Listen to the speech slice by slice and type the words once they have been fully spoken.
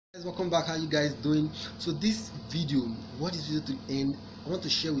Welcome back. How you guys doing? So this video, what is video to the end, I want to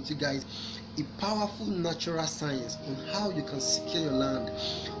share with you guys a powerful natural science on how you can secure your land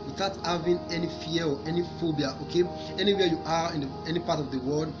without having any fear or any phobia. Okay, anywhere you are in any part of the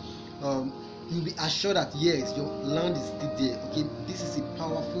world, you'll be assured that yes, your land is still there. Okay, this is a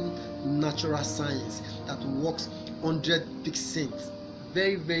powerful natural science that works 100%.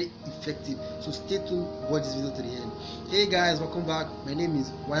 Very effective. So stay tuned, watch this video to the end. Hey guys, welcome back. My name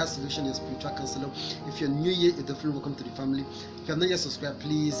is Waya Solution, your spiritual counselor. If you're new here, you're definitely welcome to the family. If you have not yet subscribed,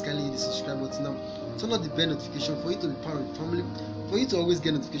 please kindly hit the subscribe button now. Turn on the bell notification for you to be part of the family, for you to always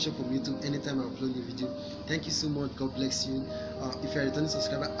get notification from YouTube anytime I upload a video. Thank you so much. God bless you. If you're a returning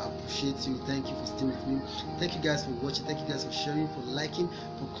subscriber, I appreciate you. Thank you for staying with me. Thank you guys for watching. Thank you guys for sharing, for liking,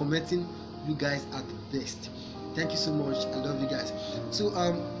 for commenting. You guys are the best. Thank you so much. I love you guys. So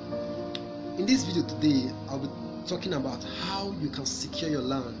in this video today, I'll be talking about how you can secure your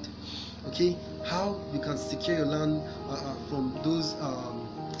land. Okay, how you can secure your land from those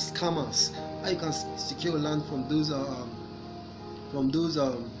scammers. How you can secure your land from those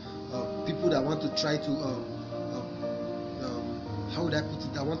people that want to try to how would I put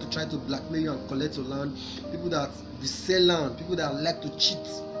it? That want to try to blackmail you and collect your land. People that resell land. People that like to cheat.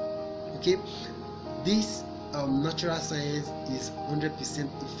 Okay, this natural science is 100%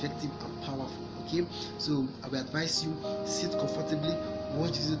 effective and powerful. Okay, so I will advise you, sit comfortably,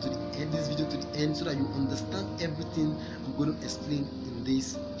 watch this video to the end so that you understand everything I'm going to explain in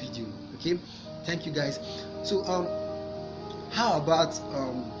this video. Okay, thank you guys. So how about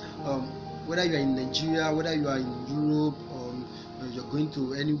whether you are in Nigeria, whether you are in Europe, or you're going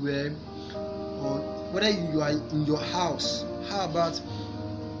to anywhere, or whether you are in your house, how about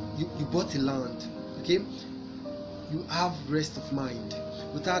you bought a land? Okay, you have rest of mind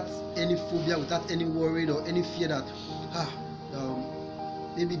without any phobia, without any worry or any fear that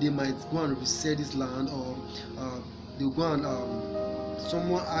maybe they might go and resell this land, or they'll go and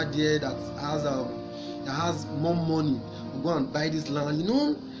someone out there that has more money will go and buy this land. You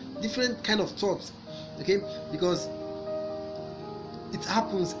know, different kind of thoughts. Okay, because it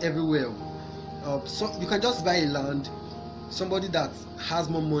happens everywhere. So you can just buy a land. Somebody that has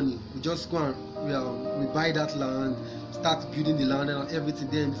more money will just go and we buy that land, start building the land and everything.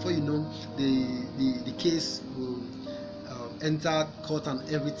 Then before you know, the case will enter court and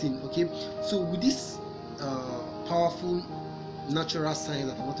everything. Okay, so with this powerful natural science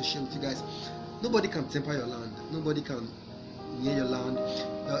that I want to share with you guys, nobody can temper your land, nobody can near your land.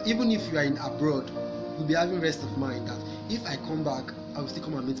 Even if you are in abroad, you'll be having rest of mind that if I come back, I will still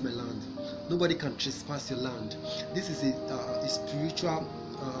come and meet my land. Nobody can trespass your land. This is a spiritual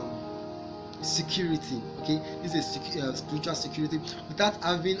security. Okay, this is a spiritual security without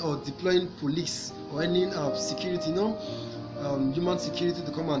having or deploying police or any security. No, human security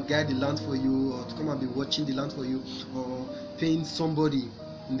to come and guide the land for you, or to come and be watching the land for you, or paying somebody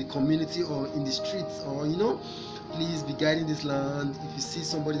in the community or in the streets, or please be guiding this land. If you see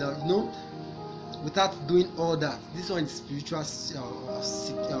somebody that without doing all that, this one is spiritual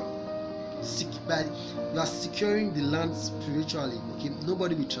but you are securing the land spiritually. Okay,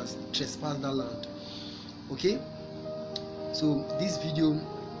 nobody will trespass that land. Okay, so this video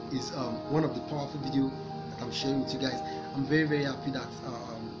is one of the powerful video that I'm sharing with you guys. I'm very happy that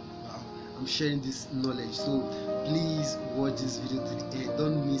I'm sharing this knowledge. So please watch this video to the end.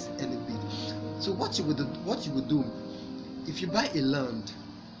 Don't miss any bit. So what you would do if you buy a land.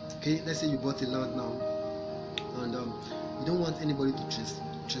 Okay, let's say you bought a land now, and you don't want anybody to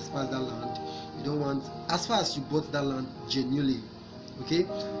trespass that land. You don't want, as far as you bought that land genuinely, okay,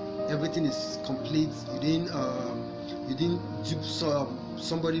 everything is complete. You didn't dupe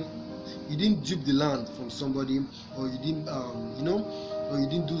somebody. You didn't dupe the land from somebody, or you didn't or you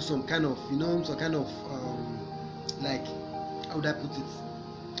didn't do some kind of like, how would I put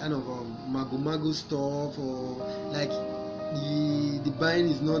it, kind of mago stuff, or like the buying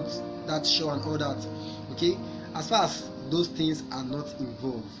is not that sure and all that. Okay, as far as those things are not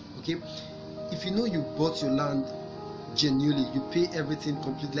involved. Okay, if you know you bought your land genuinely, you pay everything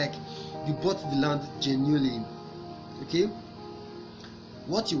complete, like you bought the land genuinely. Okay,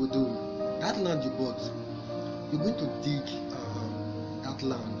 what you will do, that land you bought, you're going to dig that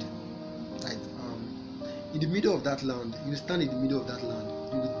land, right? In the middle of that land, you stand in the middle of that land.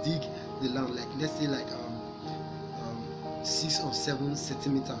 You will dig the land, like let's say like 6 or 7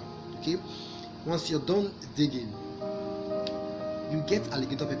 centimeters. Okay, once you're done digging, you get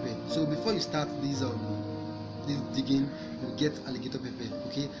alligator pepper. So before you start this digging, you get alligator pepper.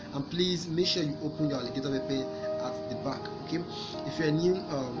 Okay, and please make sure you open your alligator pepper at the back. Okay, if you're a new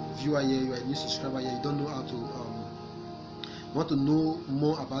viewer here, you are a new subscriber here, you don't know how to want to know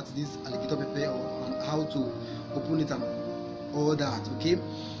more about this alligator pepper or how to open it and all that, okay?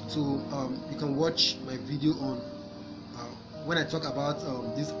 So you can watch my video on when I talk about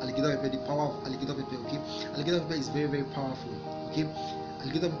this alligator pepper, the power of alligator pepper, okay? Alligator pepper is very, very powerful, okay?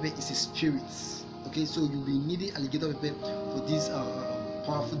 Alligator pepper is a spirit, okay? So you'll be needing alligator pepper for this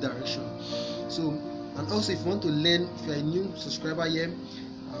powerful direction. So, and also if you want to learn, if you're a new subscriber here,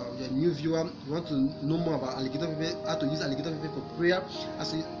 you're a new viewer, you want to know more about alligator pepper, how to use alligator pepper for prayer,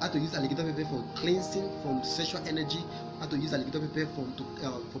 how to use alligator pepper for cleansing from sexual energy, how to use alligator pepper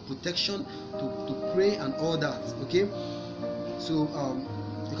for protection, to pray and all that, okay? So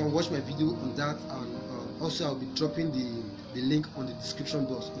you can watch my video on that, and also I'll be dropping the link on the description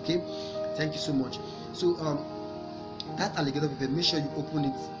box, okay? Thank you so much. So that alligator pepper, make sure you open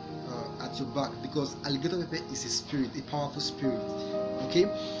it at your back, because alligator pepper is a spirit, a powerful spirit, okay?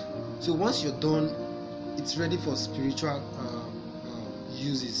 So once you're done, it's ready for spiritual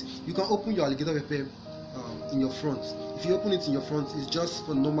uses. You can open your alligator pepper in your front. If you open it in your front, it's just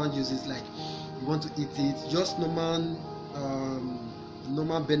for normal uses, like you want to eat it, just normal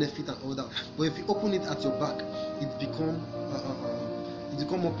benefit and all that. But if you open it at your back, it become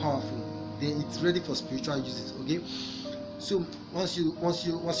more powerful. Then it's ready for spiritual uses, okay? So once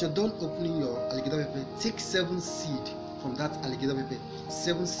you're done opening your alligator pepper, take 7 seeds from that alligator pepper.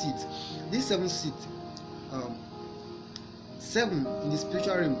 7 seeds. These 7 seeds, 7 in the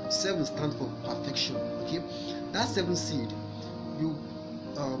spiritual realm, 7 stand for perfection, okay? That 7 seed, you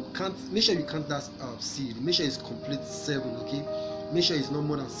make sure you count that seed. Make sure it's complete 7, okay? Make sure it's not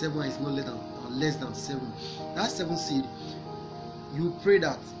more than 7 and it's not less than 7. That 7 seed, you pray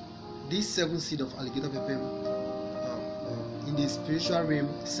that this 7 seed of alligator pepper, in the spiritual realm,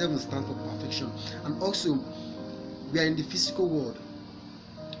 7 stands for perfection. And also, we are in the physical world,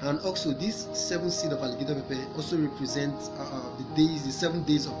 and also this 7 seed of alligator pepper also represents the 7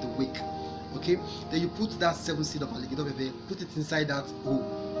 days of the week, okay? Then you put that 7 seed of alligator pepper, put it inside that hole,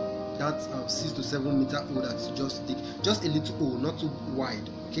 that 6 to 7 meter hole that you just dig, just a little hole, not too wide,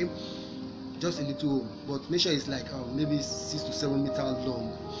 okay? Just a little hole, but make sure it's like maybe 6 to 7 meter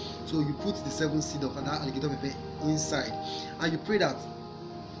long. So you put the 7 seed of that alligator pepper inside, and you pray that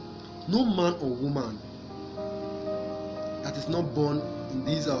no man or woman that is not born in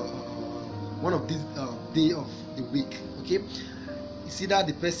this one of these day of the week, okay? It's either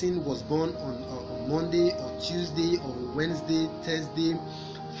the person was born on Monday or Tuesday or Wednesday, Thursday,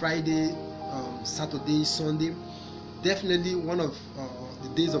 Friday, Saturday, Sunday. Definitely one of the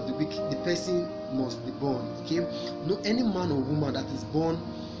days of the week the person must be born, okay? No, any man or woman that is born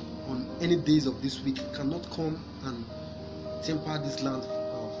on any days of this week cannot come and temper this land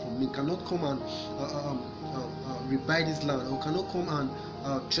from me, cannot come and rebuy this land, or cannot come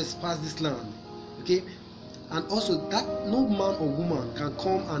and trespass this land, okay? And also that no man or woman can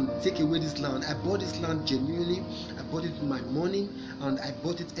come and take away this land. I bought this land genuinely, I bought it with my money, and I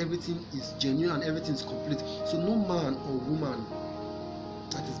bought it, everything is genuine and everything is complete. So no man or woman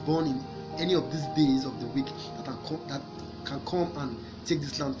that is born in any of these days of the week that can come and take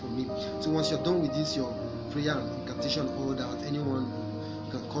this land from me. So once you're done with this, your prayer and incantation, all that, anyone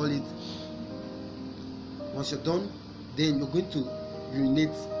you can call it, once you're done, then you're going to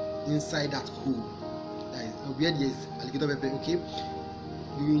urinate inside that hole, that is where there is alligator pepper, okay?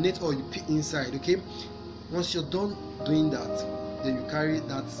 You urinate or you pee inside, okay? Once you're done doing that, then you carry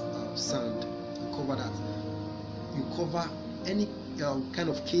that sand and cover that. You cover any kind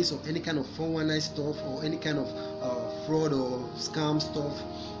of case or any kind of 419 stuff or any kind of fraud or scam stuff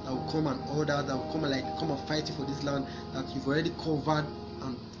that will come and order, that will come and fight you for this land that you've already covered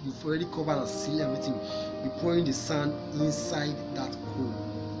and seal everything. You're pouring the sand inside that hole,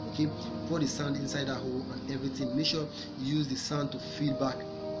 okay? Pour the sand inside that hole and everything. Make sure you use the sand to feed back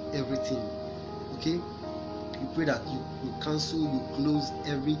everything, okay? You pray that you cancel, you close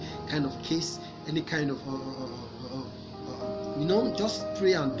every kind of case, any kind of just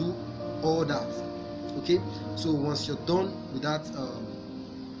pray and do all that, okay? So once you're done with that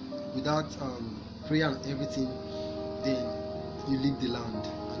prayer and everything, then you leave the land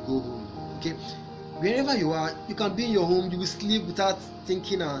and go home, okay? Wherever you are, you can be in your home, you will sleep without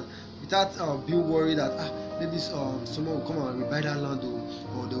thinking and without being worried that maybe someone will come and rebuy that land,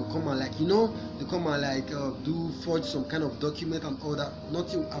 or they will come and they come and forge some kind of document and all that.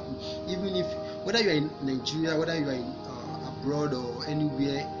 Nothing will happen. Even if whether you are in Nigeria, whether you are in abroad or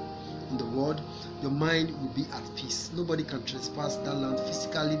anywhere in the world, your mind will be at peace. Nobody can trespass that land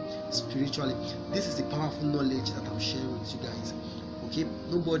physically, spiritually. This is the powerful knowledge that I'm sharing with you guys, okay?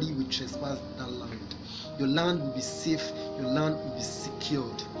 Nobody will trespass that land. Your land will be safe, your land will be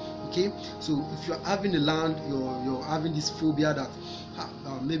secured, Okay, so if you're having a land, you're having this phobia that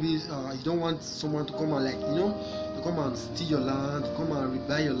maybe you don't want someone to come and, like, to come and steal your land, to come and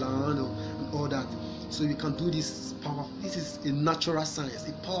rebuy your land, and all that. So you can do this powerful. This is a natural science,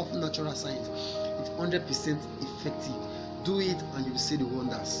 a powerful natural science. It's 100% effective. Do it and you will see the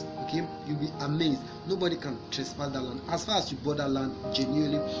wonders. Okay, you'll be amazed. Nobody can trespass that land. As far as you bought that land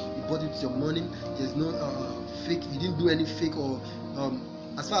genuinely, you bought it with your money. There's no fake. You didn't do any fake, or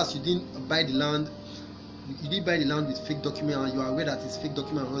as far as you didn't buy the land, you didn't buy the land with fake document, and you are aware that it's fake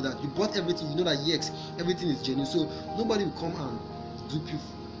document and all that. You bought everything. You know that yes, everything is genuine. So nobody will come and dupe you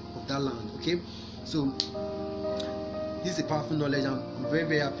of that land. Okay, so this is a powerful knowledge. I'm very,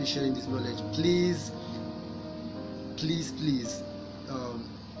 very happy sharing this knowledge. Please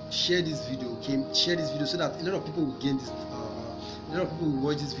share this video. Okay, share this video so that a lot of people will gain this. A lot of people will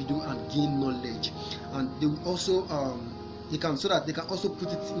watch this video and gain knowledge, and they will also so that they can also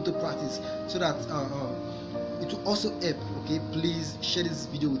put it into practice, so that it will also help. Okay, please share this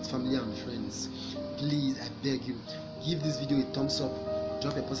video with family and friends. Please, I beg you, give this video a thumbs up,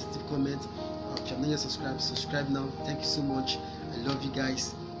 drop a positive comment. If you have not yet subscribed, subscribe now. Thank you so much. I love you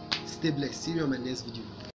guys. Stay blessed. See you on my next video.